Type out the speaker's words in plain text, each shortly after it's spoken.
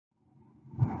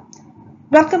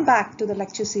Welcome back to the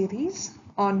lecture series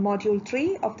on Module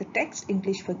 3 of the text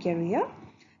English for Career.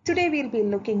 Today we'll be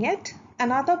looking at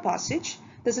another passage.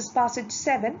 This is passage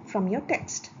 7 from your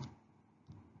text.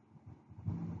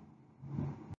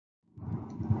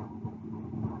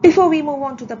 Before we move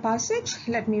on to the passage,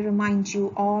 let me remind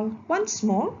you all once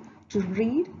more to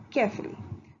read carefully.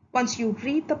 Once you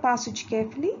read the passage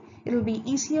carefully, it will be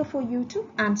easier for you to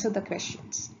answer the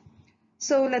questions.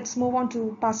 So let's move on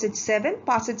to passage 7.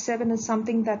 Passage 7 is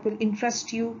something that will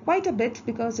interest you quite a bit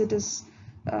because it is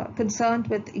concerned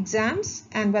with exams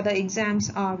and whether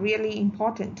exams are really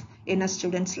important in a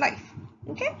student's life.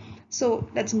 Okay, so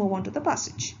let's move on to the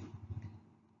passage.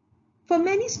 For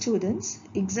many students,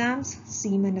 exams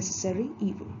seem a necessary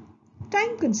evil,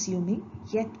 time-consuming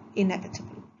yet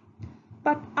inevitable.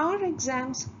 But are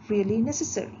exams really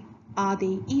necessary? Are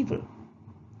they evil?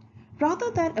 Rather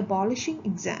than abolishing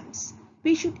exams,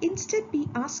 we should instead be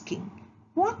asking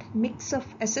what mix of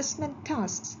assessment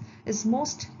tasks is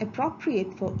most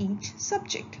appropriate for each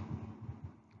subject.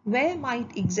 Where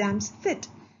might exams fit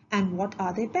and what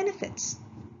are their benefits?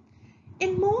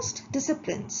 In most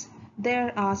disciplines,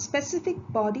 there are specific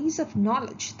bodies of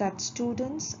knowledge that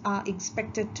students are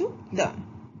expected to learn.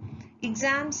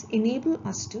 Exams enable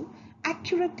us to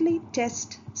accurately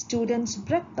test students'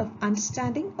 breadth of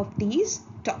understanding of these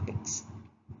topics.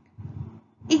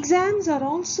 Exams are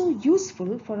also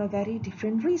useful for a very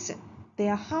different reason. They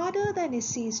are harder than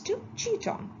essays to cheat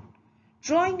on.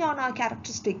 Drawing on our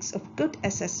characteristics of good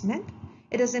assessment,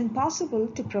 it is impossible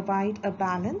to provide a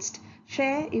balanced,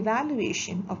 fair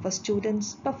evaluation of a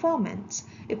student's performance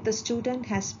if the student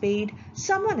has paid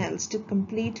someone else to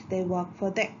complete their work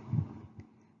for them.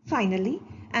 Finally,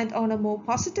 and on a more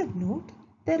positive note,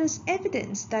 there is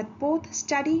evidence that both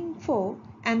studying for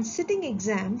and sitting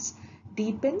exams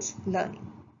deepens learning.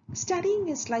 Studying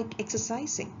is like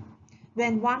exercising.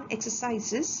 When one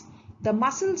exercises, the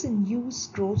muscles in use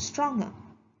grow stronger.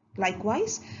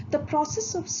 Likewise, the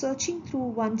process of searching through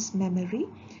one's memory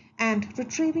and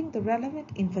retrieving the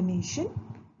relevant information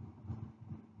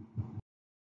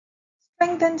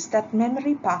strengthens that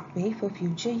memory pathway for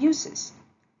future uses.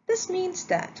 This means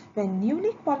that when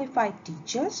newly qualified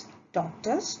teachers,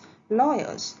 doctors,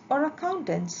 lawyers, or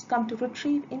accountants come to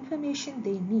retrieve information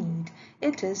they need,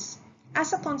 it is,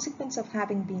 as a consequence of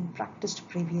having been practiced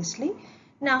previously,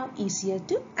 now easier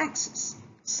to access.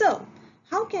 So,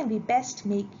 how can we best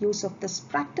make use of this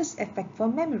practice effect for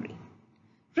memory?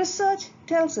 Research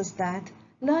tells us that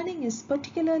learning is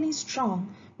particularly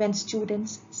strong when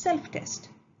students self-test.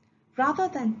 Rather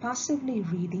than passively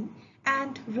reading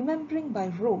and remembering by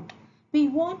rote, we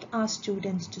want our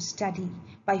students to study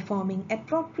by forming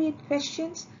appropriate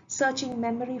questions, searching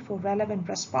memory for relevant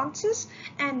responses,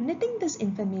 and knitting this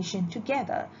information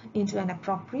together into an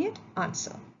appropriate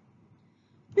answer.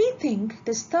 We think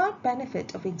this third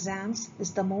benefit of exams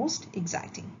is the most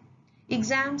exciting.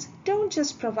 Exams don't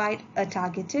just provide a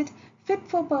targeted,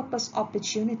 fit-for-purpose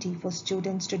opportunity for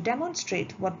students to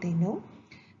demonstrate what they know,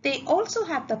 they also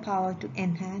have the power to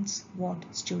enhance what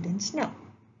students know.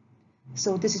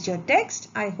 So this is your text.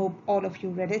 I hope all of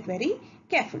you read it very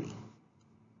carefully.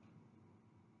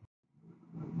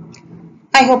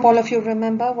 I hope all of you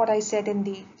remember what I said in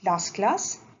the last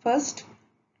class. First,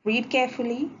 read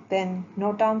carefully, then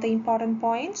note down the important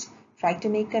points, try to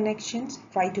make connections,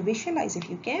 try to visualize if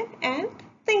you can, and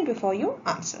think before you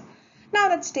answer. Now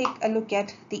let's take a look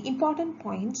at the important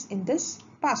points in this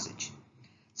passage.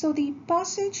 So the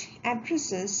passage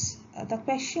addresses the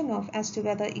question of as to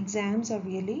whether exams are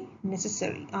really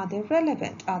necessary. Are they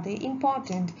relevant? Are they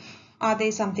important? Are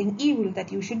they something evil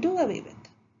that you should do away with?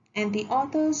 And the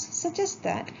authors suggest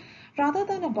that rather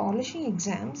than abolishing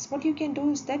exams, what you can do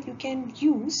is that you can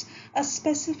use a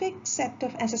specific set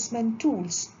of assessment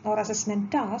tools or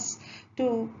assessment tasks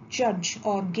to judge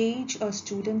or gauge a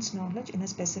student's knowledge in a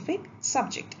specific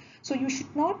subject. So you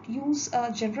should not use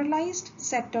a generalized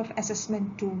set of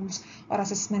assessment tools or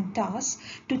assessment tasks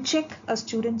to check a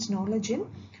student's knowledge in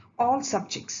all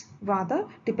subjects. Rather,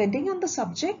 depending on the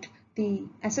subject, the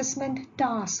assessment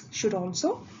tasks should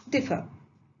also differ.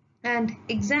 And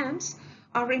exams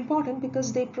are important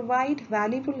because they provide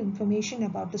valuable information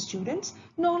about the student's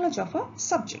knowledge of a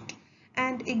subject.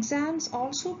 And exams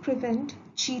also prevent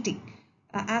cheating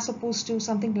as opposed to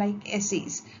something like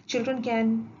essays. Children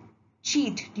can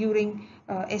cheat during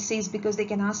essays because they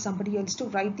can ask somebody else to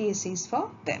write the essays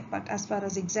for them. But as far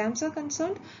as exams are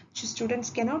concerned, students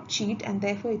cannot cheat, and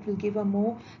therefore it will give a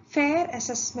more fair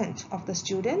assessment of the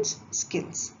students'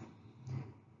 skills.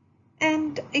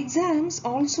 And exams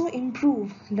also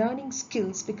improve learning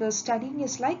skills because studying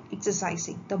is like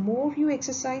exercising. The more you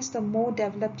exercise, the more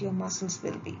developed your muscles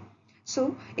will be.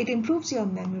 So it improves your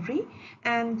memory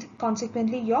and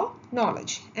consequently your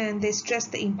knowledge. And they stress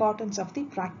the importance of the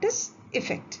practice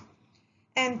effect.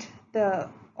 And the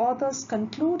authors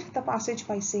conclude the passage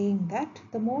by saying that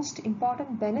the most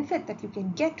important benefit that you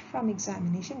can get from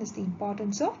examination is the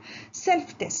importance of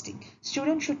self-testing.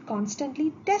 Students should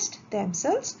constantly test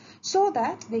themselves so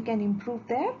that they can improve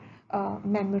their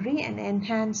memory and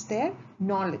enhance their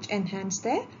knowledge, enhance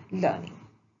their learning.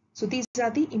 So these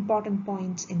are the important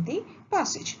points in the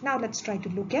passage. Now let's try to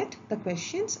look at the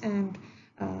questions and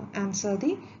answer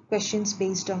the questions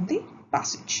based on the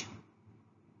passage.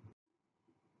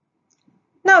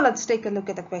 Now let's take a look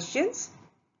at the questions.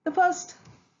 The first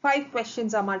 5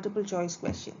 questions are multiple choice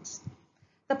questions.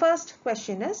 The first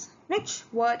question is, which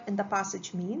word in the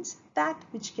passage means that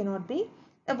which cannot be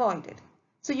avoided?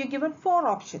 So you're given 4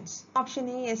 options. Option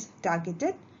A is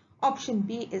targeted, option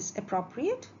B is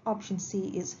appropriate, option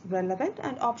C is relevant,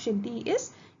 and option D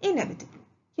is inevitable.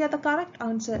 Here the correct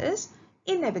answer is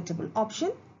inevitable,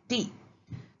 option D.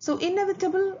 So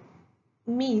inevitable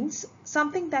means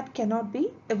something that cannot be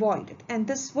avoided, and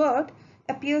this word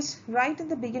appears right in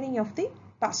the beginning of the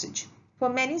passage. For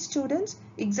many students,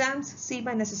 exams seem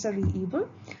a necessary evil,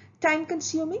 time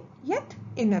consuming yet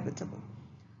inevitable.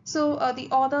 So the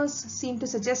authors seem to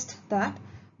suggest that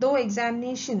though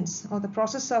examinations or the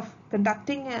process of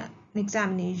conducting an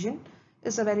examination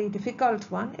is a very difficult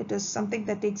one, it is something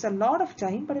that takes a lot of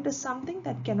time, but it is something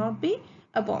that cannot be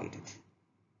avoided.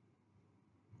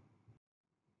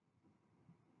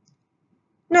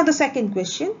 Now the second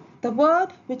question, the word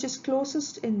which is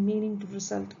closest in meaning to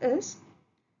result is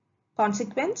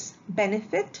consequence,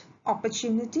 benefit,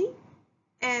 opportunity,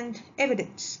 and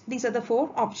evidence. These are the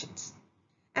 4 options.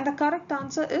 And the correct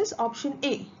answer is option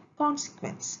A,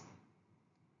 consequence.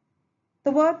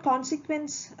 The word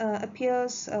consequence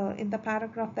appears in the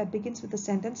paragraph that begins with the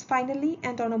sentence, finally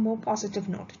and on a more positive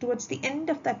note. Towards the end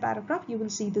of that paragraph, you will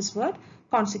see this word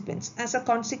consequence as a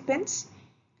consequence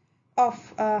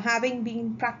of having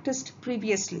been practiced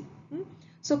previously.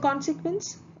 So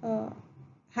consequence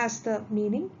has the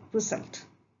meaning result.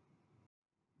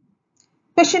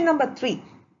 Question number 3.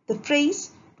 The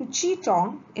phrase to cheat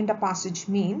on in the passage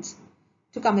means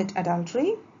to commit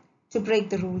adultery, to break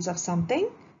the rules of something,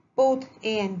 both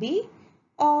A and B,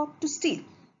 or to steal.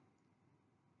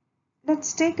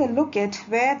 Let's take a look at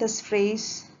where this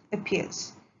phrase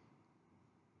appears.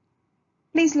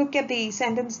 Please look at the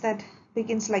sentence that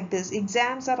begins like this.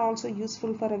 Exams are also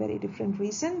useful for a very different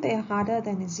reason. They are harder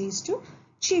than essays to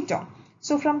cheat on.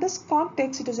 So from this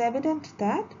context, it is evident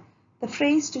that the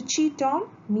phrase to cheat on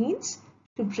means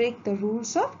to break the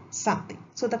rules of something.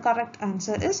 So the correct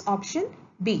answer is option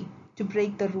B, to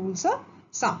break the rules of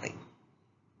something.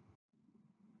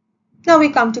 Now we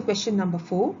come to question number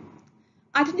 4.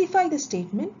 Identify the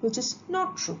statement which is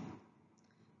not true.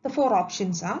 The 4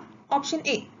 options are option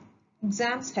A,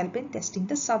 exams help in testing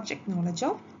the subject knowledge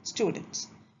of students.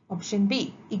 Option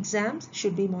B, exams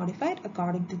should be modified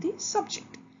according to the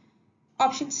subject.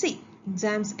 Option C,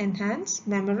 exams enhance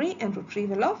memory and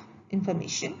retrieval of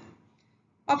information.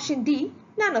 Option D,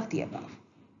 none of the above.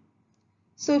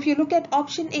 So if you look at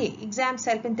option A, exams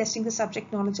help in testing the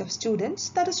subject knowledge of students,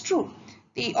 that is true.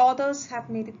 The authors have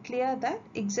made it clear that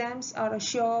exams are a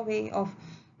sure way of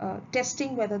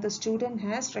testing whether the student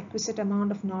has requisite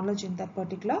amount of knowledge in that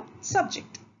particular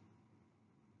subject.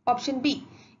 Option B,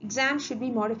 exams should be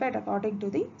modified according to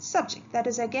the subject. That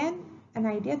is again an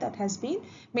idea that has been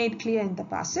made clear in the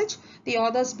passage. The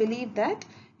authors believe that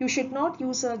you should not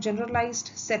use a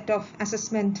generalized set of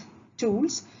assessment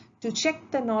tools to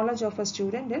check the knowledge of a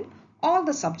student in all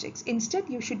the subjects. Instead,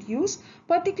 you should use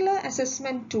particular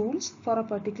assessment tools for a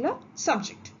particular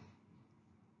subject.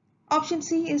 Option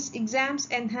C is exams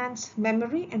enhance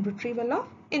memory and retrieval of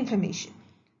information.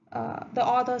 The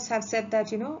authors have said that,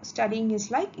 studying is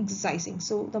like exercising.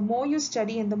 So the more you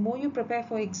study and the more you prepare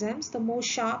for exams, the more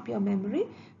sharp your memory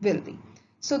will be.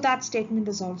 So that statement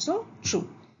is also true.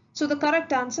 So the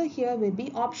correct answer here will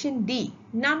be option D,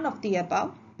 none of the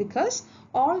above, because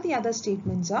all the other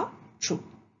statements are true.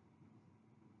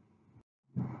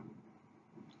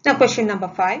 Now question number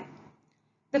 5.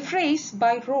 The phrase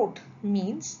by rote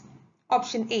means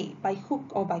option A, by hook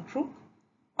or by crook.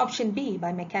 Option B,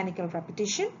 by mechanical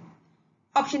repetition.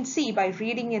 Option C, by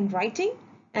reading and writing.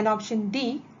 And option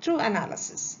D, through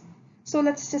analysis. So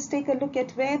let's just take a look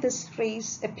at where this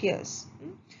phrase appears.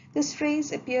 This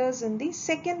phrase appears in the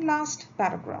second last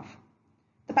paragraph.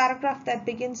 The paragraph that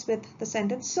begins with the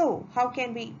sentence, so how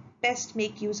can we best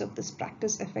make use of this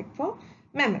practice effect for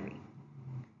memory?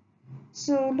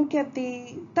 So look at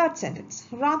the third sentence.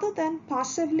 Rather than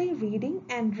passively reading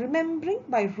and remembering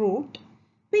by rote,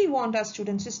 We want our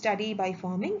students to study by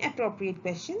forming appropriate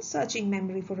questions, searching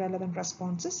memory for relevant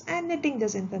responses, and knitting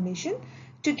this information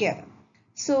together.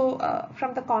 So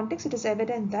from the context, it is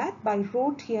evident that by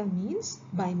rote here means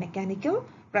by mechanical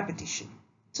repetition.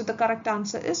 So the correct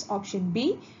answer is option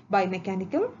B, by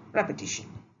mechanical repetition.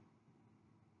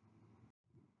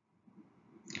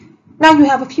 Now you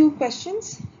have a few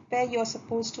questions where you are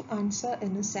supposed to answer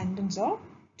in a sentence or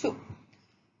two.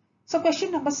 So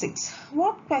question number 6.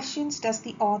 What questions does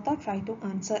the author try to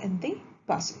answer in the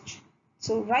passage?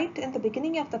 So right in the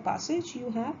beginning of the passage, you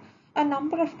have a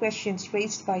number of questions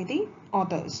raised by the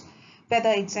authors.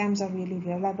 Whether exams are really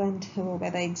relevant or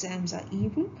whether exams are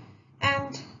evil,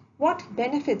 and what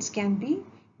benefits can be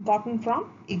gotten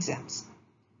from exams.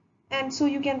 And so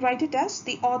you can write it as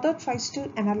the author tries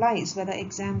to analyze whether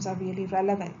exams are really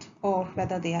relevant or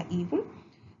whether they are evil.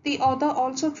 The author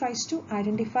also tries to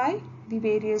identify the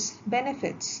various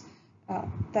benefits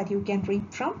that you can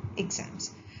reap from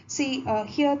exams. See,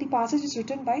 here the passage is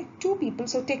written by two people,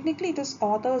 so technically it is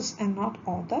authors and not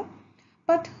author.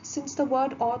 But since the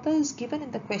word author is given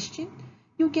in the question,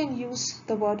 you can use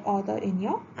the word author in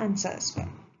your answer as well.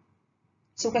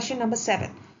 So question number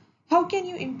 7. How can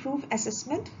you improve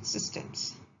assessment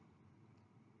systems?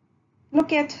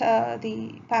 Look at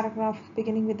the paragraph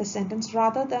beginning with the sentence,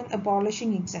 rather than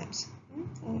abolishing exams.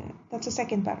 That's the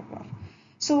second paragraph.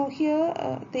 So here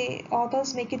the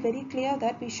authors make it very clear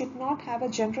that we should not have a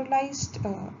generalized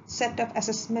set of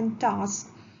assessment tasks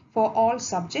for all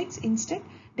subjects. Instead,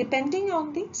 depending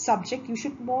on the subject, you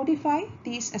should modify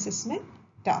these assessment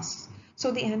tasks.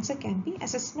 So the answer can be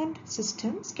assessment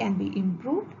systems can be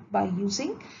improved by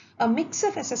using a mix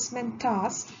of assessment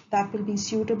tasks that will be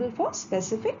suitable for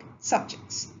specific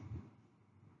subjects.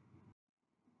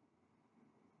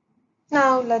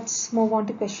 Now let's move on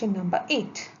to question number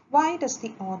 8. Why does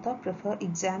the author prefer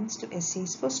exams to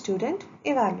essays for student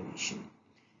evaluation?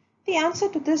 The answer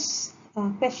to this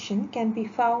question can be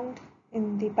found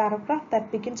in the paragraph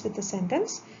that begins with the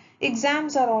sentence,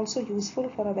 exams are also useful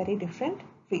for a very different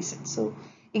reason. So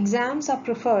exams are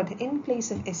preferred in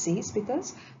place of essays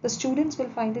because the students will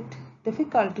find it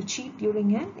difficult to cheat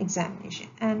during an examination,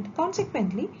 and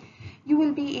consequently you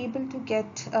will be able to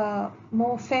get a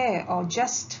more fair or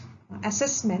just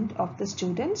assessment of the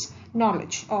students'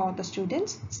 knowledge or the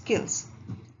students' skills.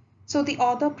 So the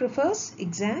author prefers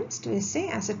exams to essay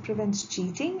as it prevents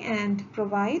cheating and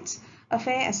provides a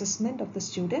fair assessment of the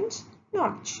students'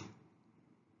 knowledge.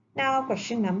 Now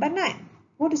question number 9.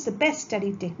 What is the best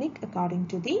study technique according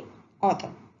to the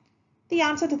author? The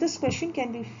answer to this question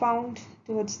can be found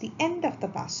towards the end of the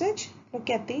passage. Look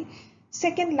at the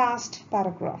second last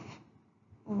paragraph,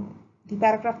 the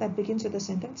paragraph that begins with the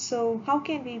sentence. So how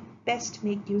can we best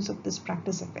make use of this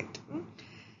practice effect?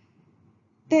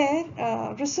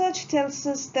 There, research tells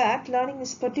us that learning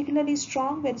is particularly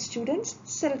strong when students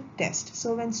self-test.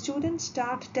 So when students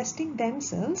start testing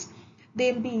themselves,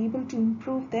 they'll be able to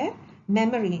improve their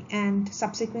memory and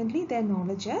subsequently their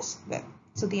knowledge as well.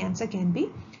 So the answer can be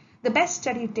the best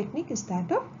study technique is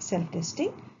that of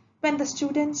self-testing. When the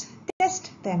students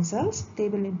test themselves, they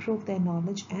will improve their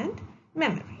knowledge and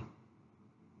memory.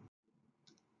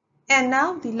 And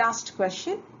now the last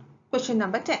question, question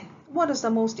number 10. What is the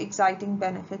most exciting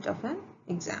benefit of an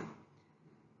exam?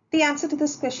 The answer to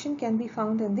this question can be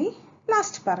found in the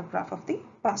last paragraph of the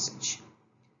passage.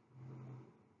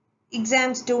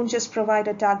 Exams don't just provide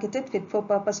a targeted,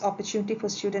 fit-for-purpose opportunity for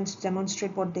students to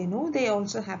demonstrate what they know. They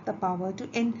also have the power to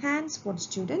enhance what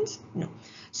students know.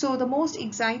 So the most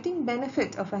exciting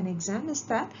benefit of an exam is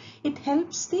that it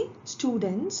helps the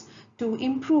students to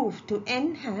improve, to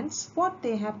enhance what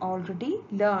they have already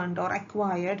learned or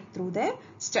acquired through their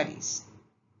studies.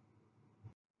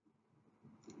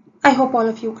 I hope all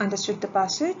of you understood the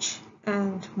passage.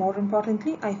 And more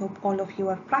importantly, I hope all of you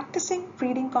are practicing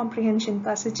reading comprehension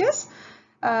passages.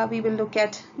 We will look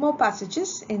at more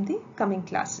passages in the coming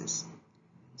classes.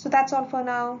 So that's all for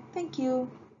now. Thank you.